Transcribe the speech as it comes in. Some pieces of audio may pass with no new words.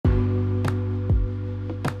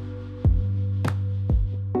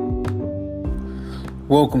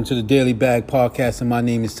Welcome to the Daily Bag Podcast, and my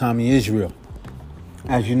name is Thomieisreal.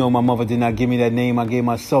 As you know, my mother did not give me that name. I gave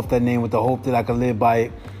myself that name with the hope that I could live by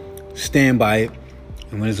it, stand by it,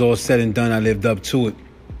 and when it's all said and done, I lived up to it.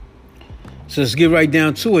 So let's get right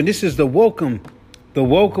down to it. This is the welcome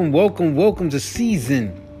to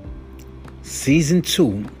season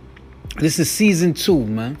 2. This is season 2,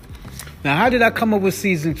 man. Now, how did I come up with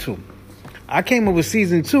season 2? I came up with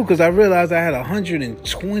season 2 because I realized I had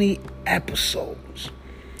 120 episodes.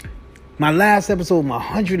 My last episode, my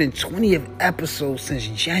 120th episode since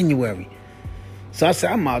January. So I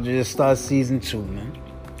said, I might just start season 2, man.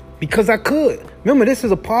 Because I could. Remember, this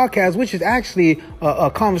is a podcast, which is actually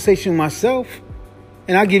a conversation with myself.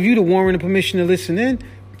 And I give you the warrant and permission to listen in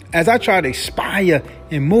as I try to inspire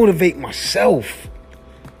and motivate myself.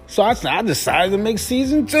 So I decided to make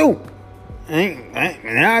season 2. And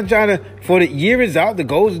I try to, for the year is out, the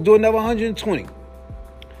goal is to do another 120.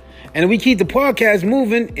 And if we keep the podcast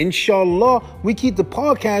moving, inshallah, we keep the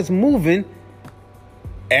podcast moving,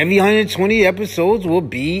 every 120 episodes will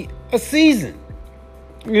be a season.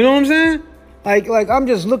 You know what I'm saying? Like I'm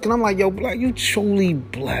just looking, I'm like, yo, Black, you truly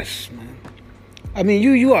blessed, man. I mean,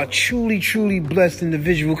 you are truly blessed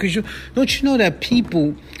individual. Because don't you know that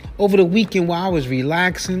people over the weekend while I was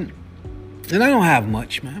relaxing, and I don't have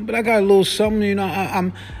much, man, but I got a little something, you know,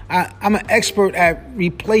 I'm an expert at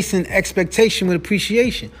replacing expectation with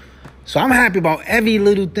appreciation. So I'm happy about every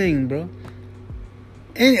little thing, bro.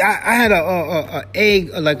 And I had a egg,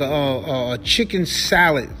 like a chicken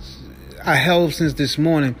salad I held since this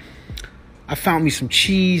morning. I found me some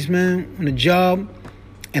cheese, man, on the job,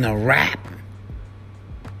 and a wrap.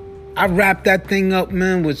 I wrapped that thing up,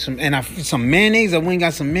 man, with some mayonnaise. I went and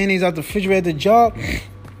got some mayonnaise out the refrigerator at the job.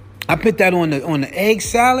 I put that on the egg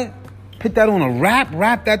salad. Put that on a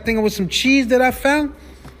wrap that thing with some cheese that I found.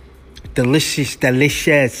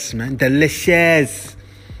 Delicious, man. Delicious.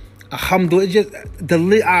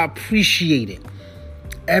 Alhamdulillah. I appreciate it.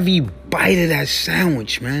 Every bite of that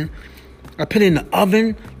sandwich, man. I put it in the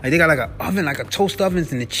oven. Like they got like an oven, like a toast oven,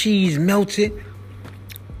 and the cheese melted.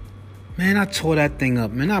 Man, I tore that thing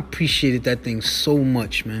up, man. I appreciated that thing so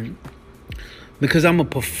much, man. Because I'm a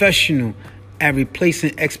professional at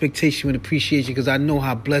replacing expectation with appreciation, because I know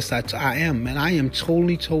how blessed I am, man. I am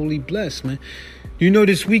totally blessed, man. You know,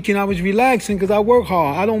 this weekend I was relaxing because I work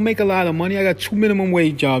hard. I don't make a lot of money. I got 2 minimum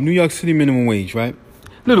wage jobs, New York City minimum wage, right?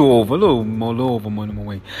 A little over minimum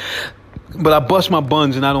wage. But I bust my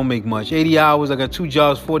buns and I don't make much. 80 hours, I got 2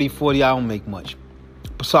 jobs, 40, I don't make much.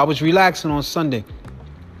 So I was relaxing on Sunday.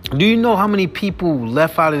 Do you know how many people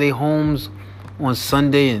left out of their homes on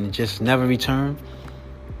Sunday and just never returned?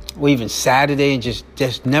 Or even Saturday and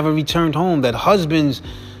just never returned home? That husbands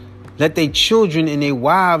let their children and their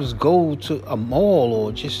wives go to a mall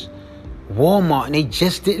or just Walmart and they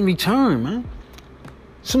just didn't return, man.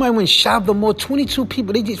 Somebody went and shopped the mall, 22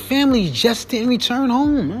 people. Families just didn't return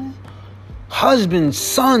home, man. Husbands,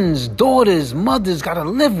 sons, daughters, mothers got to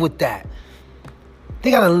live with that. They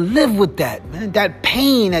got to live with that, man. That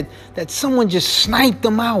pain that someone just sniped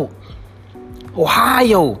them out.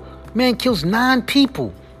 Ohio, man, kills 9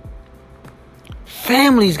 people.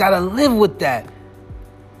 Families got to live with that.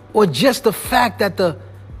 Or just the fact that the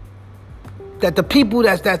people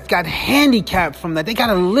that got handicapped from that, they got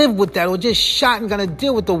to live with that. Or just shot and got to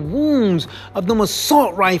deal with the wounds of them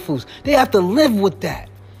assault rifles. They have to live with that.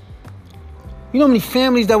 You know how many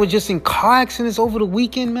families that were just in car accidents over the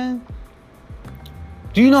weekend, man?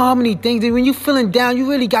 Do you know how many things? When you're feeling down, you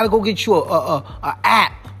really got to go get you a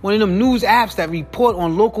app. One of them news apps that report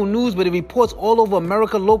on local news, but it reports all over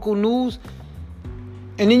America, local news.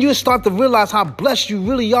 And then you'll start to realize how blessed you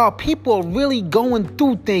really are. People are really going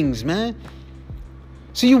through things, man.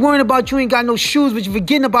 So you're worrying about you ain't got no shoes, but you're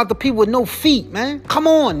forgetting about the people with no feet, man. Come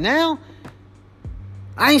on now.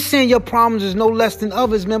 I ain't saying your problems is no less than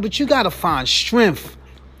others, man, but you got to find strength.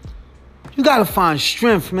 You got to find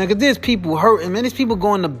strength, man, because there's people hurting, man. There's people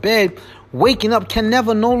going to bed, waking up, can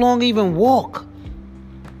never no longer even walk.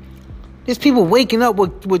 There's people waking up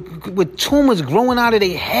with tumors growing out of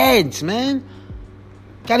their heads, man.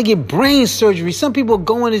 Got to get brain surgery. Some people are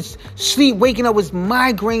going to sleep, waking up with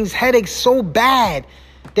migraines, headaches so bad,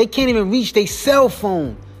 they can't even reach their cell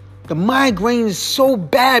phone. The migraine is so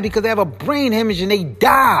bad because they have a brain hemorrhage and they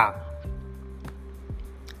die.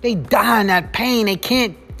 They die in that pain. They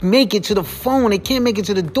can't make it to the phone. They can't make it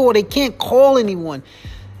to the door. They can't call anyone.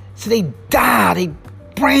 So they die. They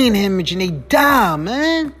brain hemorrhage and they die,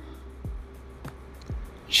 man.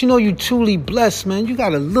 But you know you truly blessed, man. You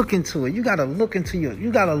got to look into it. You got to look into you.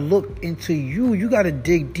 You got to look into you. You got to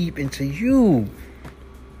dig deep into you.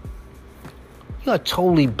 You are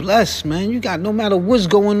totally blessed, man. You got, no matter what's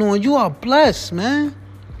going on, you are blessed, man.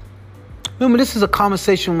 Remember, this is a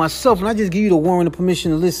conversation with myself, and I just give you the warrant of permission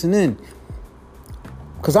to listen in.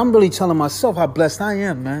 Because I'm really telling myself how blessed I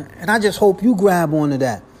am, man. And I just hope you grab onto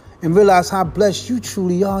that and realize how blessed you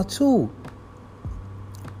truly are, too.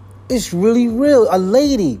 It's really real. A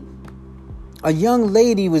young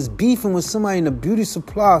lady was beefing with somebody in a beauty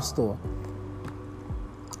supply store.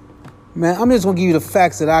 Man, I'm just going to give you the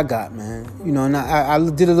facts that I got, man. You know, and I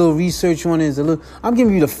did a little research on it. I'm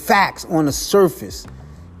giving you the facts on the surface.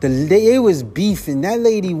 They was beefing. That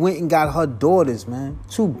lady went and got her daughters, man.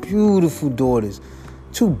 2 beautiful daughters.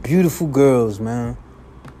 2 beautiful girls, man.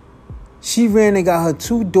 She ran and got her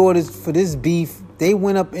 2 daughters for this beef. They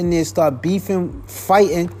went up in there, started beefing,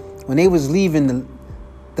 fighting. When they was leaving,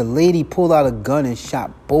 the lady pulled out a gun and shot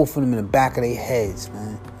both of them in the back of their heads,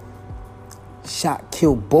 man.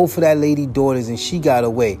 Killed both of that lady daughters, and she got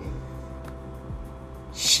away.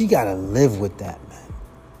 She got to live with that, man.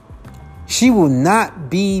 She will not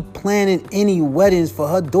be planning any weddings for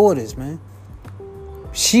her daughters, man.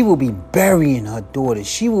 She will be burying her daughters.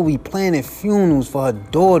 She will be planning funerals for her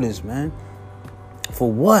daughters, man. For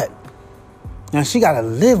what? Now, she got to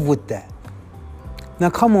live with that.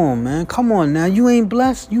 Now, come on, man. Come on now. You ain't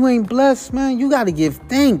blessed. You ain't blessed, man. You got to give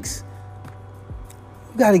thanks.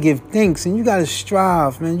 You got to give thanks, and you got to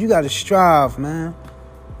strive, man. You got to strive, man.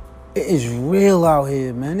 It is real out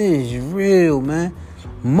here, man. It is real, man.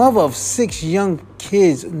 Mother of 6 young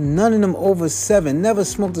kids, none of them over 7, never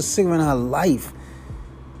smoked a cigarette in her life.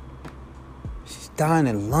 She's dying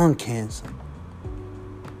of lung cancer.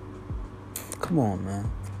 Come on,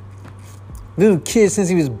 man. Little kid since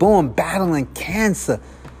he was born battling cancer.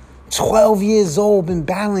 12 years old, been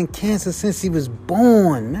battling cancer since he was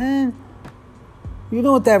born, man. You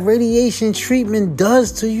know what that radiation treatment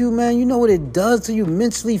does to you, man? You know what it does to you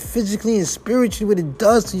mentally, physically, and spiritually, what it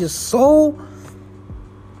does to your soul?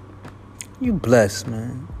 You blessed,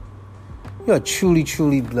 man. You are truly,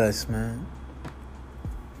 truly blessed, man.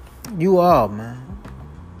 You are, man.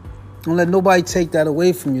 Don't let nobody take that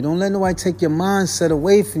away from you. Don't let nobody take your mindset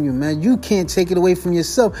away from you, man. You can't take it away from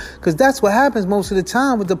yourself, because that's what happens most of the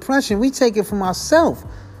time with depression. We take it from ourselves.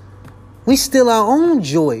 We steal our own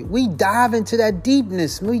joy. We dive into that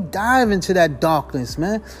deepness. We dive into that darkness,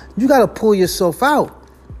 man. You got to pull yourself out.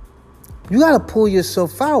 You got to pull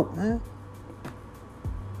yourself out, man.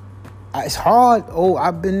 It's hard. Oh,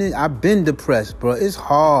 I've been depressed, bro. It's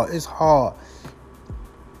hard. It's hard.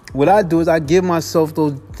 What I do is I give myself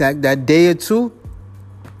that day or two,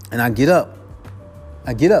 and I get up.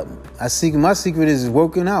 My secret is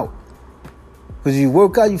working out. Because you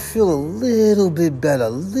work out, you feel a little bit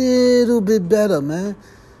better, man.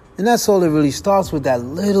 And that's all it really starts with, that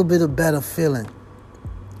little bit of better feeling.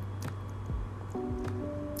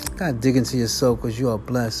 You gotta dig into yourself, because you are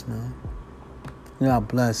blessed, man. You are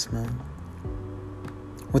blessed, man.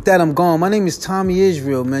 With that, I'm gone. My name is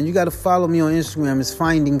thomieisreal, man. You gotta follow me on Instagram. It's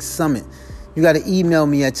Finding Summit. You gotta email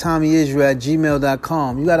me at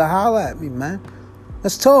thomieisreal@gmail.com. You gotta holler at me, man.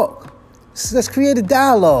 Let's talk. Let's create a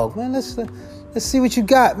dialogue, man. Let's see what you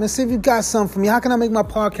got. Let's see if you got something for me. How can I make my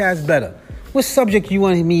podcast better? What subject you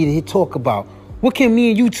want me to talk about? What can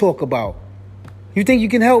me and you talk about? You think you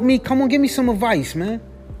can help me? Come on, give me some advice, man.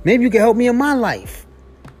 Maybe you can help me in my life.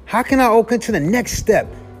 How can I open to the next step?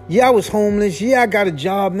 Yeah, I was homeless. Yeah, I got a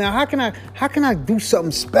job now. How can I do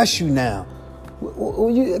something special now?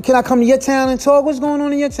 Can I come to your town and talk? What's going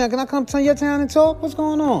on in your town? Can I come to your town and talk? What's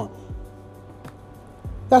going on?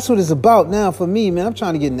 That's what it's about now for me, man. I'm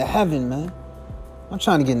trying to get into heaven, man. I'm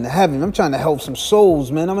trying to get into heaven. I'm trying to help some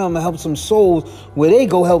souls, man. I'm going to help some souls where they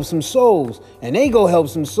go help some souls. And they go help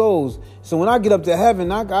some souls. So when I get up to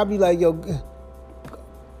heaven, I'll be like, yo,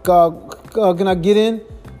 God, can I get in?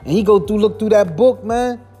 And he look through that book,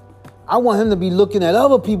 man. I want him to be looking at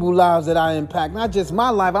other people's lives that I impact. Not just my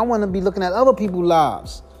life. I want him to be looking at other people's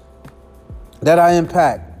lives that I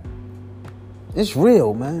impact. It's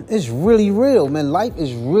real, man. It's really real, man. Life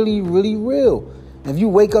is really, really real. If you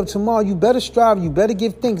wake up tomorrow, you better strive, you better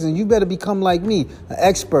give thanks, and you better become like me, an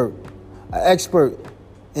expert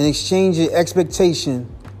in exchanging expectation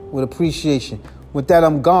with appreciation. With that,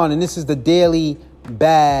 I'm gone, and this is the Daily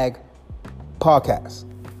Bag Podcast.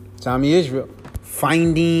 thomieisreal.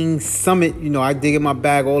 Finding Summit. You know, I dig in my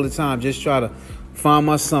bag all the time. Just try to find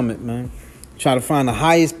my summit, man. Try to find the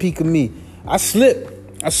highest peak of me. I slip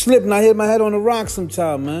and I hit my head on the rock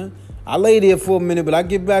sometime, man. I lay there for a minute, but I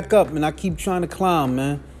get back up and I keep trying to climb,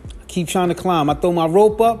 man. I throw my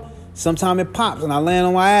rope up. Sometimes it pops and I land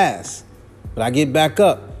on my ass. But I get back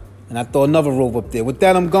up and I throw another rope up there. With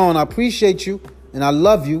that, I'm gone. I appreciate you and I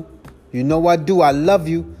love you. You know I do. I love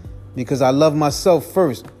you because I love myself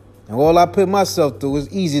first. And all I put myself through is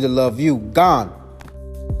easy to love you. Gone.